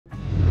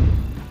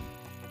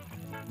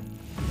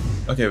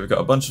Okay, we've got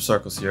a bunch of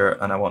circles here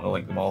and I want to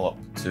link them all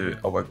up to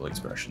a wiggle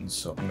expression.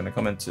 So I'm going to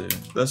come into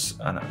this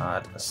and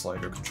add a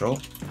slider control.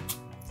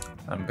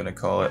 I'm going to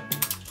call it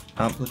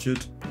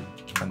amplitude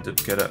and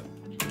duplicate it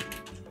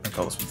and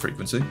call this one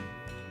frequency.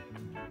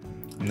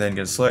 I'm then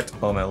going to select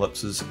all my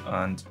ellipses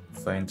and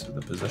find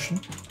the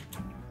position.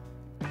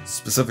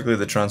 Specifically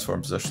the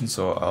transform position,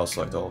 so I'll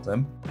select all of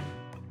them.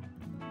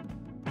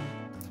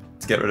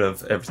 To get rid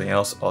of everything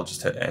else, I'll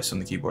just hit S on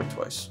the keyboard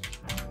twice.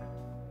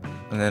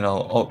 And then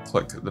I'll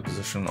alt-click the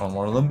position on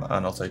one of them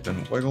and I'll type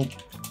in wiggle,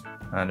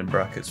 and in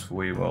brackets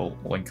we will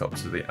link up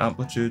to the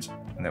amplitude,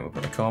 and then we'll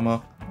put a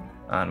comma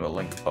and we'll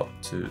link up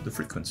to the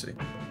frequency.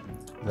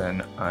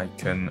 Then I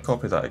can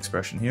copy that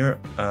expression here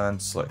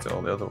and select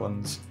all the other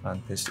ones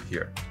and paste it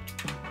here.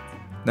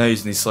 Now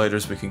using these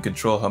sliders we can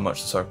control how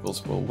much the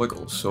circles will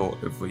wiggle, so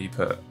if we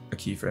put a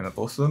keyframe at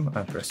both of them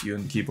and press U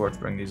on the keyboard to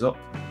bring these up,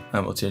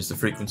 and we'll change the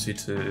frequency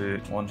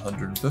to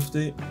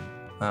 150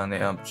 and the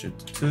amplitude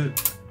to 2,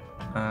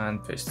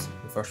 and paste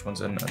the first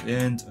ones in at the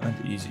end and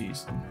ease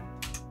them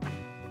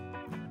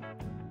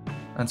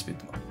and speed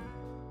them up.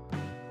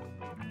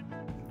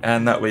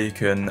 And that way you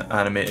can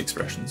animate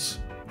expressions.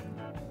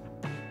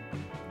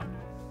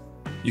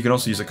 You can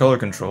also use a color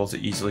control to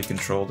easily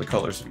control the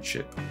colors of each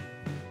shape.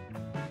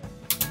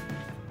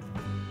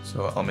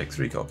 So I'll make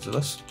 3 copies of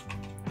this,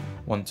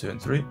 1, 2 and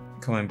 3.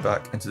 Coming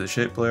back into the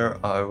shape layer,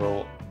 I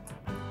will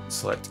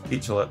select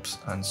each ellipse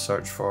and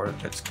search for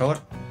its color.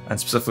 And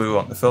specifically we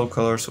want the fill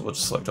color, so we'll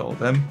just select all of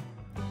them.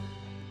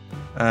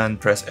 And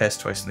press S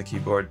twice on the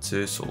keyboard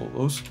to solo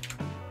those.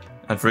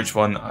 And for each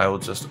one I will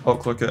just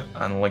alt click it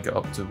and link it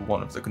up to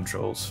one of the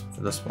controls.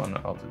 For this one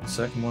I'll do the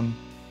second one.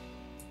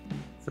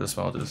 For this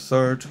one I'll do the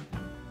third.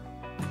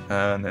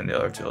 And then the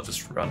other two I'll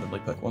just randomly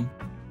pick one.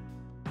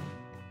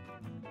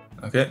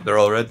 Okay, they're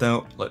all red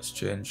now. Let's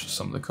change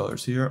some of the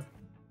colors here.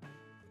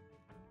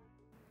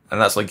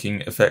 And that's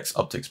linking effects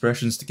up to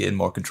expressions to gain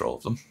more control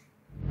of them.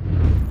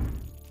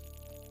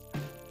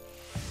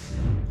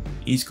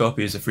 EaseCopy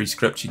is a free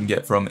script you can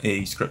get from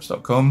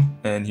aescripts.com,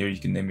 and here you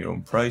can name your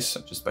own price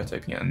just by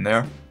typing it in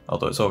there,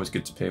 although it's always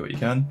good to pay what you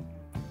can.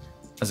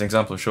 As an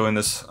example of showing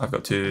this, I've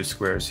got 2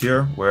 squares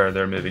here where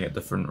they're moving at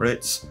different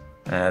rates.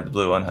 The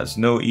blue one has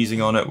no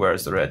easing on it,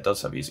 whereas the red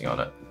does have easing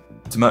on it.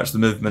 To match the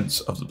movements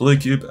of the blue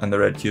cube and the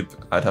red cube,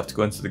 I'd have to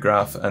go into the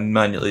graph and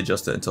manually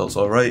adjust it until it's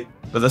alright,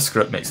 but this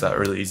script makes that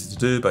really easy to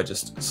do by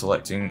just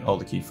selecting all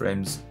the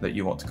keyframes that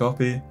you want to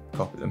copy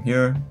them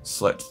here,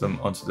 select them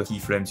onto the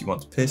keyframes you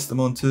want to paste them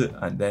onto,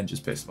 and then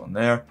just paste them on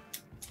there,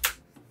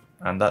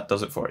 and that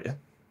does it for you.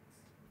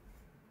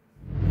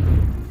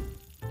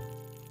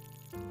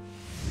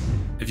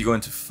 If you go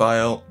into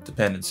File,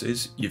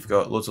 Dependencies, you've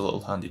got loads of little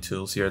handy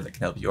tools here that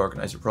can help you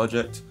organize your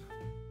project.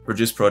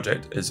 Reduce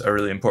Project is a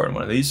really important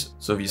one of these,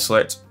 so if you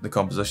select the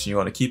composition you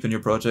want to keep in your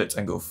project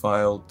and go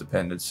File,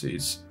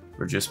 Dependencies,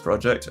 Reduce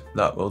Project,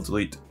 that will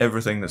delete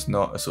everything that's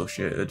not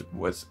associated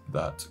with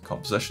that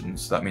composition.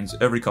 So that means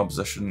every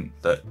composition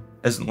that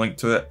isn't linked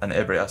to it and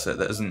every asset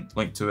that isn't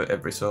linked to it,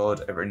 every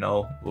solid, every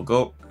null will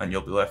go, and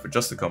you'll be left with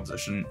just the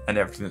composition and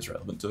everything that's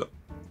relevant to it.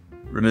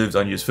 Removed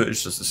unused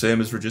footage does the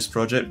same as Reduce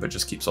Project, but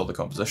just keeps all the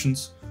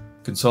compositions.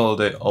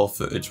 Consolidate all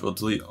footage will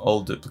delete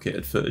all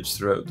duplicated footage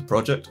throughout the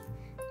project.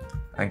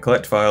 And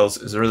collect files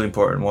is a really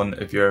important one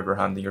if you're ever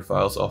handing your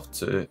files off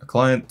to a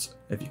client.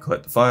 If you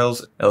collect the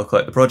files, it'll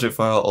collect the project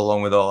file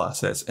along with all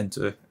assets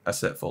into a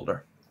set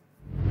folder.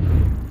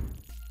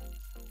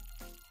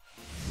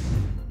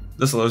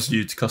 This allows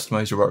you to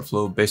customize your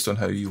workflow based on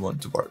how you want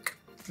to work.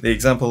 The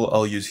example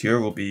I'll use here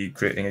will be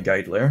creating a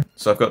guide layer.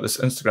 So I've got this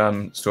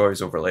Instagram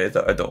stories overlay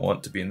that I don't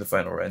want to be in the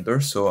final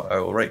render, so I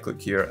will right click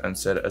here and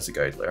set it as a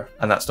guide layer,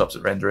 and that stops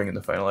it rendering in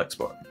the final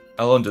export.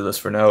 I'll undo this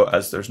for now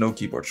as there's no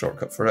keyboard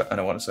shortcut for it and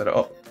I want to set it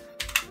up.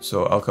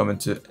 So I'll come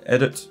into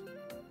Edit,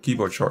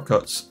 Keyboard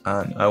Shortcuts,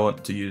 and I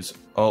want to use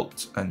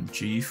Alt and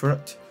G for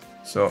it.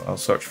 So I'll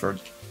search for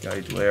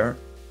guide layer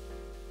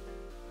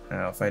and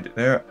I'll find it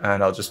there,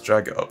 and I'll just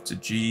drag it up to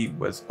G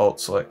with Alt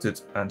selected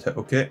and hit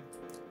OK.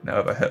 Now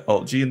if I hit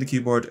Alt G in the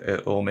keyboard,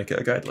 it will make it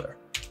a guide layer.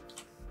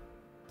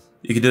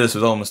 You can do this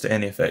with almost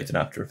any effect in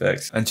After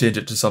Effects and change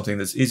it to something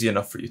that's easy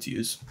enough for you to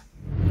use.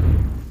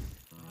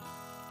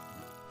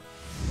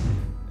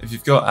 If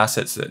you've got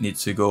assets that need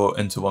to go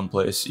into one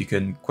place, you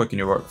can quicken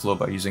your workflow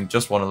by using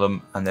just one of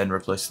them and then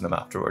replacing them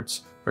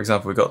afterwards. For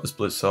example, we got this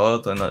blue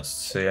solid, and let's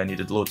say I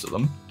needed loads of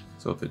them.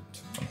 So I'll put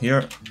one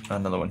here,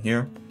 another one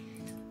here,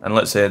 and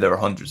let's say there were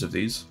hundreds of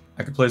these.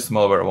 I can place them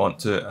all where I want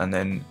to, and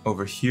then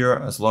over here,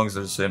 as long as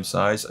they're the same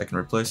size, I can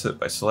replace it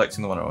by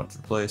selecting the one I want to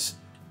replace,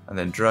 and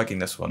then dragging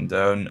this one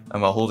down,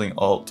 and while holding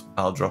Alt,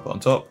 I'll drop it on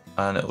top,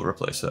 and it'll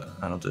replace it.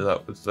 And I'll do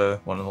that with the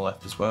one on the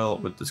left as well,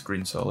 with this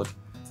green solid.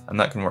 And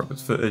that can work with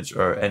footage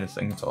or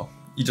anything at all.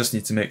 You just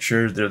need to make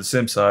sure they're the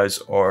same size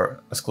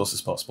or as close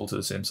as possible to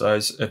the same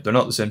size. If they're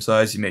not the same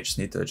size, you may just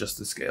need to adjust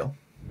the scale.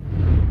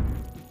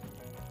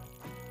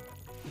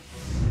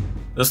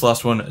 This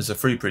last one is a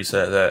free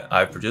preset that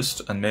I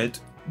produced and made.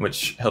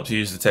 which helps you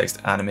use the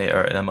text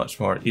animator in a much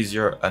more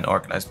easier and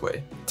organized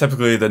way.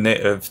 Typically, the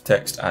native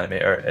text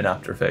animator in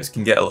After Effects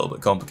can get a little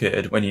bit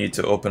complicated when you need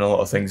to open a lot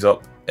of things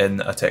up in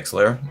a text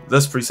layer.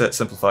 This preset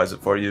simplifies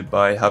it for you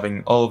by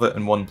having all of it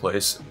in one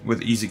place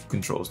with easy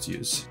controls to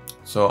use.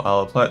 So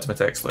I'll apply it to my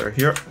text layer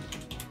here.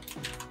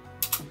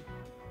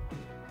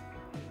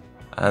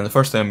 And the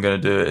first thing I'm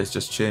going to do is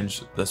just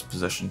change this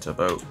position to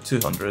about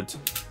 200.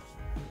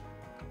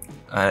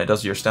 And it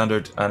does your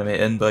standard animate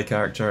in by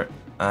character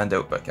and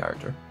out by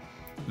character.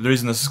 The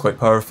reason this is quite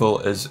powerful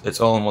is it's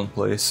all in one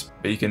place,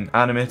 but you can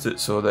animate it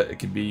so that it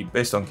can be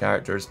based on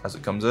characters as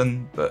it comes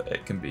in, but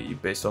it can be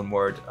based on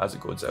word as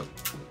it goes out.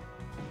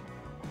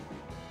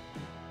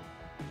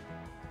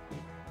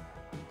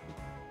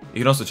 You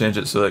can also change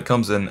it so that it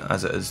comes in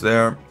as it is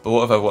there, but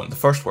what if I want the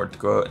first word to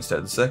go out instead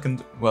of the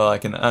second? Well, I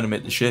can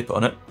animate the shape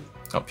on it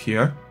up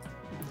here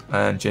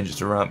and change it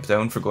to ramp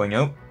down for going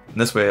out. And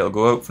this way it'll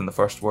go out from the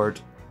first word,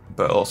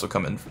 but it'll also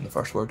come in from the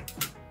first word.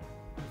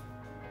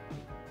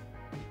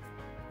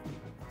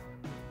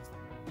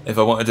 If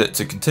I wanted it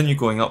to continue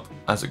going up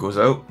as it goes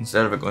out,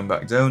 instead of it going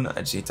back down, I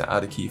just need to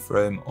add a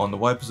keyframe on the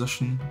Y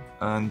position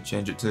and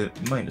change it to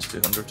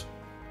 -200.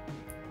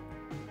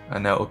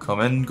 And now it'll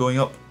come in going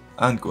up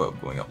and go out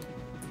going up.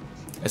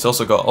 It's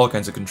also got all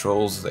kinds of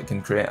controls that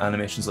can create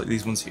animations like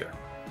these ones here.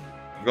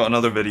 I've got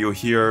another video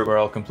here where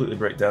I'll completely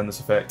break down this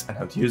effect and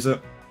how to use it.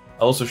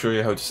 I'll also show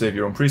you how to save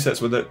your own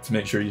presets with it to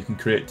make sure you can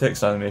create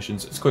text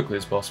animations as quickly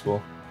as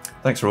possible.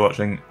 Thanks for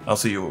watching, I'll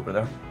see you over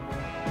there.